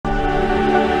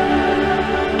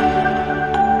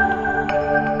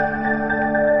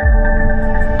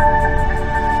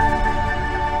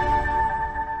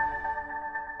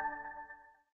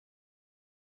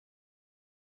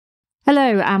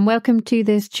Hello and welcome to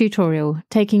this tutorial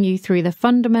taking you through the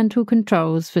fundamental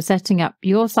controls for setting up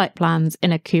your site plans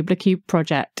in a Kubla Cubed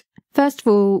project. First of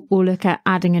all, we'll look at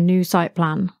adding a new site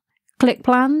plan. Click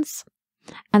Plans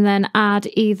and then add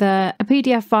either a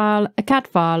PDF file, a CAD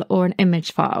file or an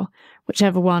image file,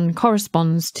 whichever one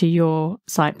corresponds to your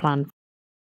site plan.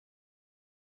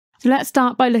 So let's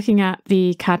start by looking at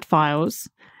the CAD files,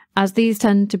 as these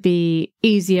tend to be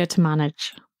easier to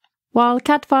manage. While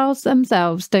CAD files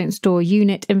themselves don't store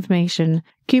unit information,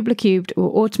 Kubla Cubed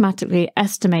will automatically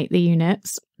estimate the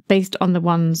units based on the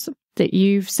ones that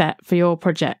you've set for your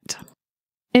project.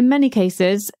 In many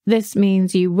cases, this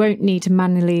means you won't need to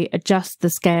manually adjust the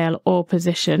scale or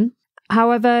position.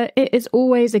 However, it is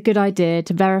always a good idea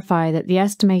to verify that the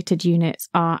estimated units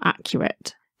are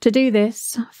accurate. To do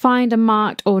this, find a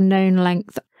marked or known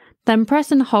length, then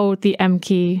press and hold the M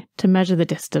key to measure the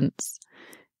distance.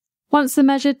 Once the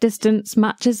measured distance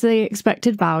matches the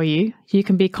expected value, you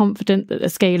can be confident that the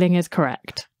scaling is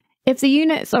correct. If the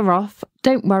units are off,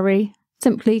 don't worry,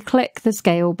 simply click the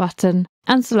scale button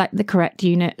and select the correct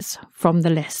units from the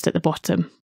list at the bottom.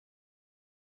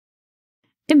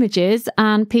 Images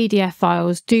and PDF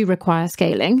files do require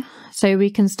scaling, so we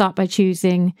can start by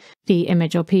choosing the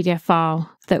image or PDF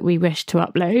file that we wish to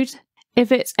upload.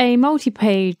 If it's a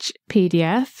multi-page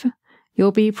PDF,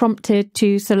 you'll be prompted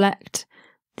to select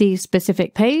the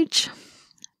specific page.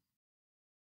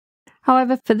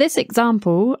 However, for this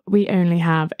example, we only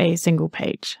have a single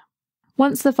page.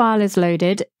 Once the file is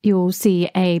loaded, you'll see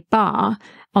a bar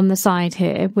on the side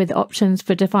here with options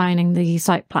for defining the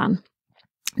site plan.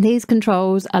 These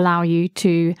controls allow you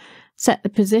to set the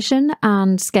position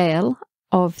and scale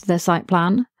of the site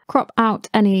plan, crop out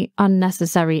any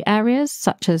unnecessary areas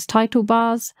such as title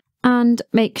bars, and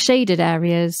make shaded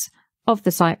areas of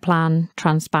the site plan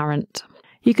transparent.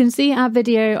 You can see our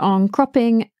video on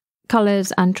cropping,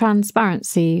 colours and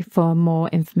transparency for more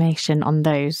information on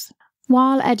those.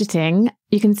 While editing,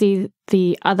 you can see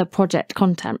the other project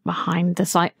content behind the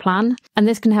site plan, and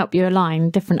this can help you align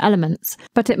different elements,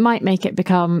 but it might make it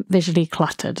become visually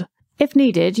cluttered. If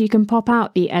needed, you can pop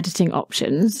out the editing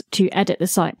options to edit the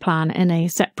site plan in a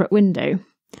separate window.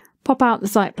 Pop out the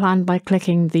site plan by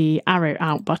clicking the arrow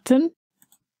out button,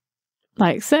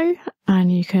 like so,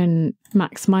 and you can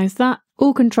maximise that.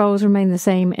 All controls remain the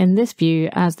same in this view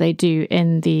as they do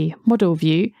in the model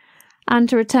view, and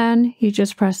to return you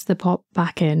just press the pop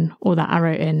back in or the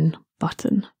arrow in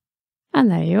button. And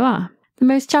there you are. The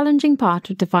most challenging part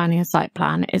of defining a site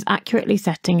plan is accurately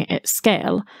setting its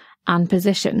scale and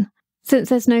position. Since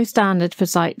there's no standard for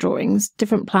site drawings,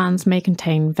 different plans may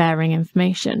contain varying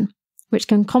information, which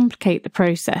can complicate the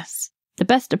process. The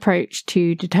best approach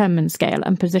to determine scale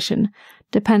and position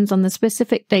depends on the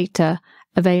specific data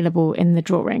available in the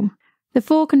drawing. The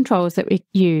four controls that we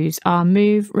use are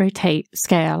Move, Rotate,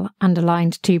 Scale and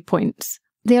Aligned 2 points.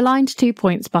 The Aligned 2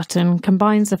 points button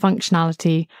combines the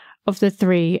functionality of the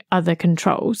three other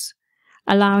controls,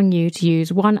 allowing you to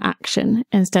use one action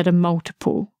instead of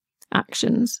multiple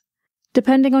actions.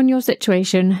 Depending on your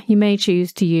situation, you may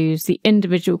choose to use the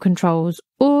individual controls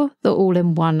or the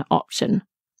all-in-one option.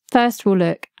 First, we'll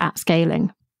look at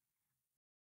scaling.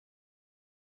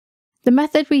 The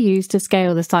method we use to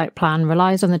scale the site plan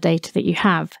relies on the data that you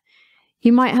have.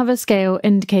 You might have a scale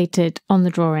indicated on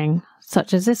the drawing,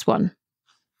 such as this one,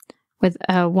 with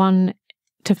a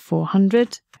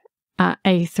 1:400 at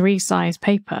A3 size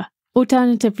paper.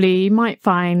 Alternatively, you might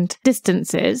find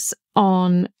distances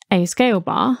on a scale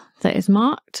bar that is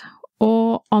marked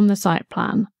or on the site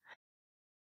plan.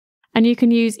 And you can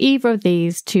use either of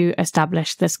these to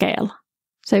establish the scale.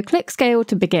 So click Scale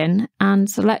to begin and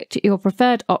select your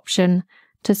preferred option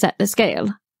to set the scale.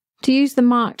 To use the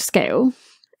marked scale,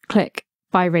 click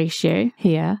by ratio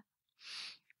here,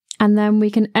 and then we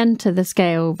can enter the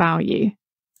scale value,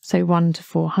 so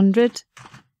 1:400.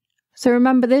 So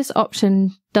remember, this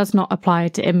option does not apply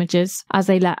to images as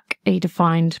they lack a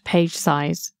defined page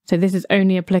size. So this is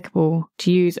only applicable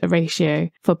to use a ratio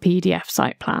for PDF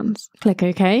site plans. Click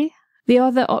OK. The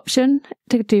other option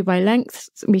to do by length,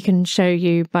 we can show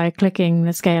you by clicking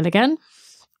the scale again,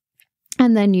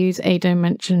 and then use a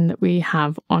dimension that we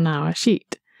have on our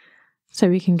sheet. So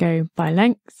we can go by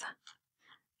length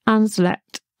and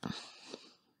select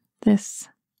this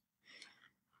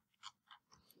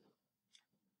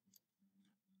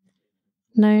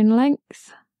known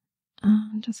length,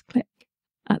 and just click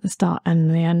at the start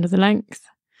and the end of the length,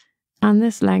 and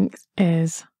this length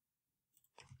is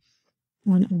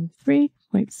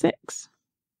 103.6.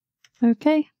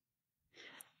 Okay.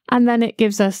 And then it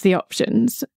gives us the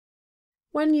options.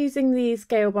 When using the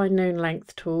Scale by Known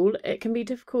Length tool, it can be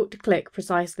difficult to click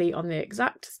precisely on the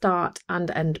exact start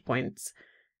and end points,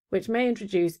 which may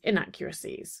introduce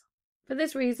inaccuracies. For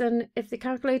this reason, if the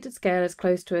calculated scale is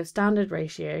close to a standard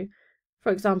ratio,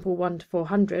 for example 1 to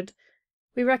 400,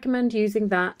 we recommend using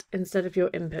that instead of your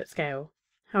input scale.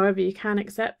 However, you can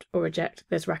accept or reject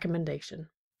this recommendation.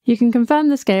 You can confirm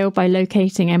the scale by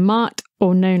locating a marked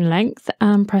or known length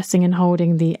and pressing and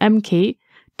holding the M key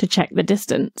to check the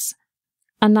distance.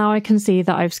 And now I can see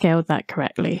that I've scaled that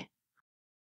correctly.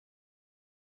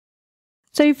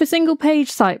 So for single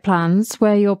page site plans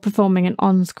where you're performing an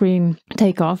on-screen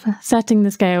takeoff, setting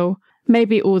the scale may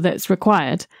be all that's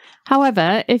required.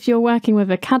 However, if you're working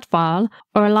with a CAD file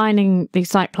or aligning the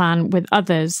site plan with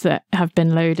others that have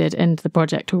been loaded into the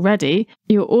project already,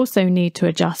 you'll also need to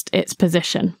adjust its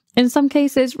position. In some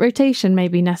cases, rotation may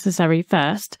be necessary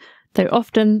first, though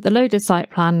often the loaded site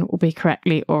plan will be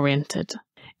correctly oriented.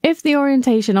 If the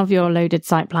orientation of your loaded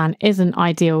site plan isn't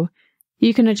ideal,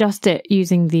 you can adjust it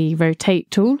using the Rotate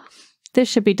tool. This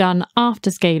should be done after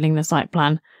scaling the site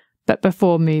plan, but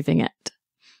before moving it.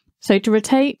 So to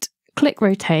rotate, click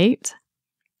Rotate,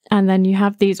 and then you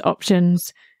have these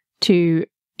options to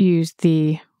use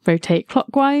the Rotate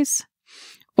clockwise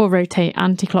or Rotate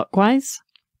anti-clockwise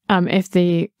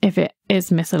if it is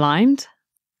misaligned.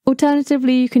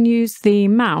 Alternatively, you can use the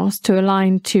mouse to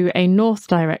align to a north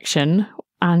direction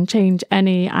and change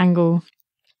any angle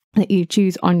that you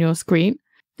choose on your screen.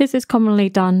 This is commonly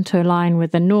done to align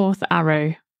with the north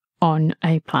arrow on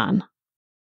a plan.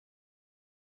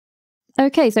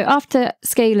 Okay, so after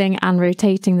scaling and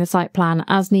rotating the site plan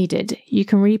as needed, you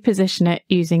can reposition it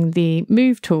using the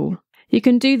Move tool. You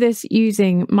can do this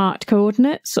using marked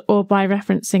coordinates or by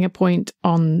referencing a point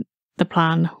on the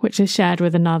plan, which is shared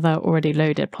with another already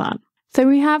loaded plan. So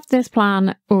we have this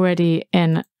plan already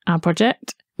in our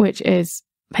project, which is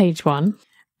page 1,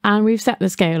 and we've set the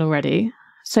scale already.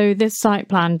 So this site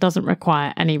plan doesn't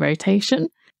require any rotation.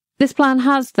 This plan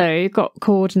has, though, got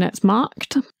coordinates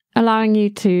marked, allowing you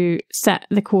to set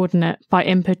the coordinate by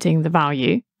inputting the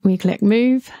value. We click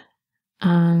Move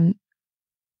and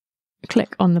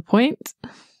click on the point,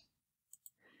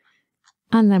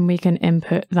 and then we can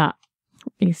input that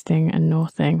easting and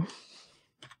northing.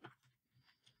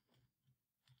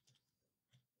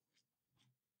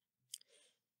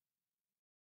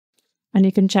 And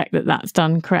you can check that that's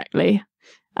done correctly.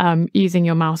 Using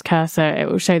your mouse cursor, it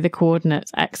will show the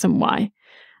coordinates X and Y.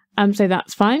 So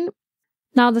that's fine.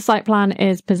 Now the site plan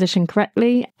is positioned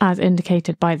correctly as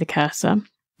indicated by the cursor.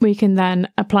 We can then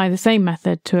apply the same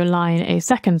method to align a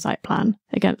second site plan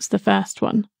against the first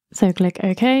one. So click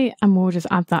OK, and we'll just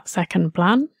add that second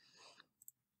plan.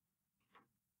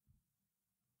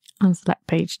 And select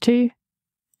page 2.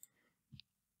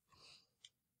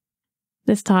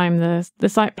 This time the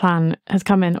site plan has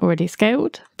come in already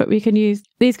scaled, but we can use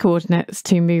these coordinates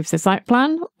to move the site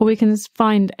plan, or we can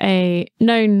find a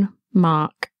known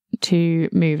mark to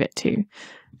move it to.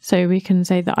 So we can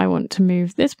say that I want to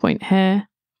move this point here,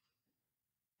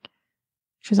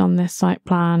 which is on this site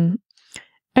plan,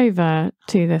 over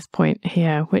to this point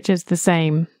here, which is the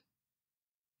same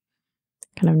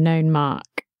kind of known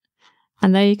mark.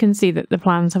 And there you can see that the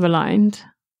plans have aligned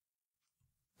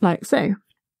like so.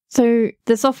 So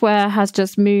the software has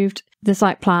just moved the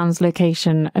site plan's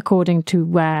location according to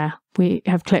where we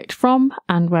have clicked from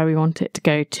and where we want it to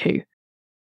go to.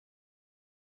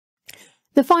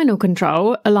 The final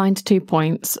control, Align to 2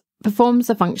 points, performs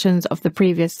the functions of the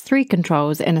previous 3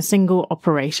 controls in a single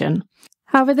operation.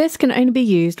 However, this can only be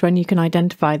used when you can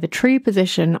identify the true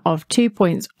position of 2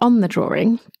 points on the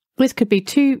drawing. This could be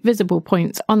 2 visible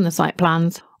points on the site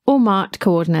plans or marked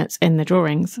coordinates in the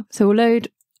drawings. So we'll load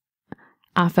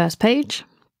our first page.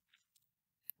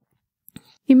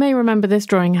 You may remember this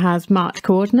drawing has marked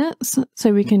coordinates,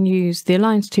 so we can use the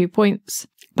Align to 2 points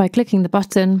by clicking the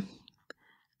button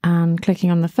and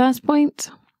clicking on the first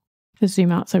point. Just zoom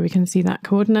out so we can see that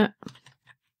coordinate.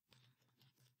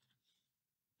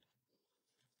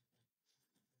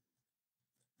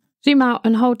 Zoom out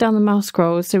and hold down the mouse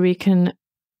scroll so we can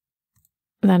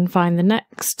then find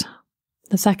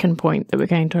the second point that we're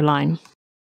going to align.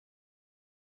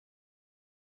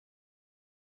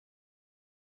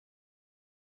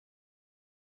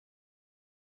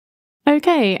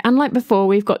 Okay, and like before,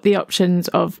 we've got the options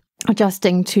of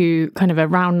adjusting to kind of a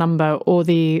round number or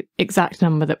the exact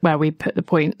number where we put the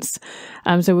points.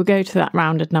 So we'll go to that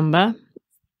rounded number.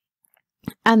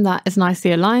 And that is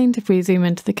nicely aligned. If we zoom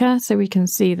into the cursor, we can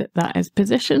see that that is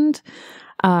positioned.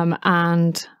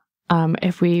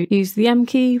 If we use the M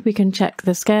key, we can check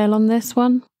the scale on this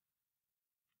one.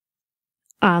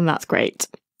 And that's great.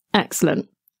 Excellent.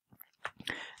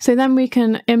 So then we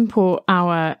can import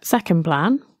our second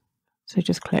plan. So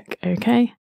just click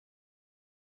OK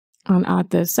and add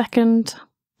the second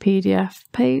PDF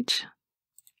page.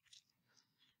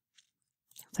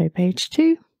 So page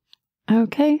 2.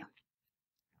 OK.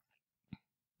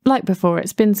 Like before,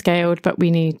 it's been scaled, but we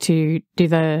need to do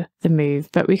the move.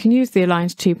 But we can use the align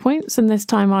to 2 points, and this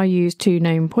time I'll use 2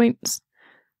 known points.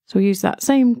 So we'll use that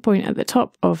same point at the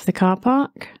top of the car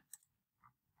park.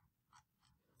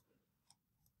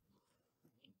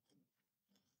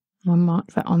 I'll mark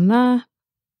that on there.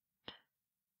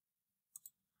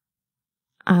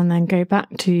 And then go back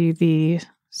to the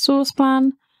source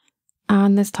plan.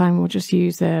 And this time we'll just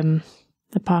use the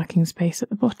parking space at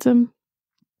the bottom.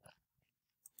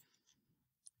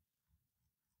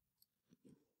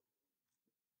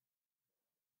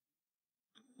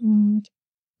 And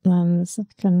then the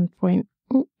second point,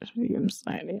 zoom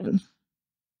slightly in.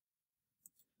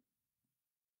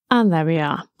 And there we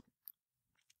are.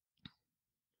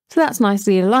 So that's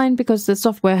nicely aligned because the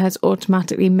software has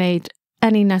automatically made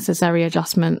any necessary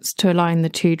adjustments to align the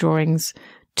 2 drawings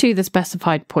to the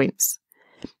specified points.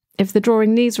 If the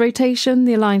drawing needs rotation,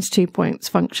 the align to 2 points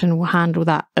function will handle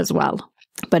that as well,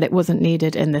 but it wasn't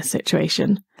needed in this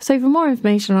situation. So for more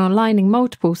information on aligning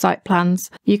multiple site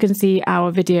plans, you can see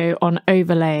our video on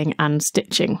overlaying and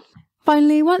stitching.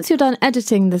 Finally, once you're done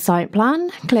editing the site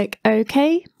plan, click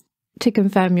OK to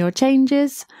confirm your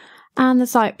changes, and the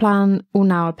site plan will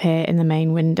now appear in the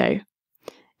main window.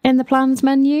 In the Plans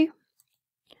menu,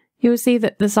 you'll see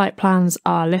that the site plans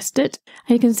are listed,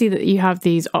 and you can see that you have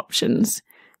these options.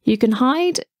 You can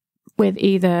hide with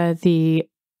either the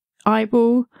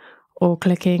eyeball or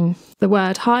clicking the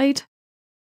word hide.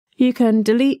 You can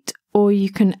delete or you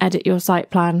can edit your site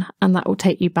plan, and that will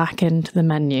take you back into the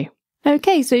menu.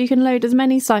 Okay, so you can load as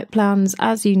many site plans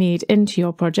as you need into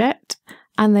your project,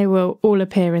 and they will all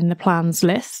appear in the plans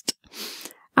list.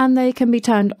 And they can be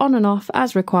turned on and off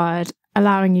as required,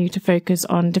 allowing you to focus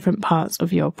on different parts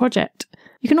of your project.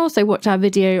 You can also watch our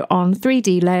video on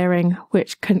 3D layering,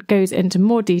 which goes into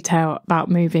more detail about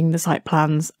moving the site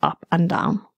plans up and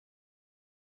down.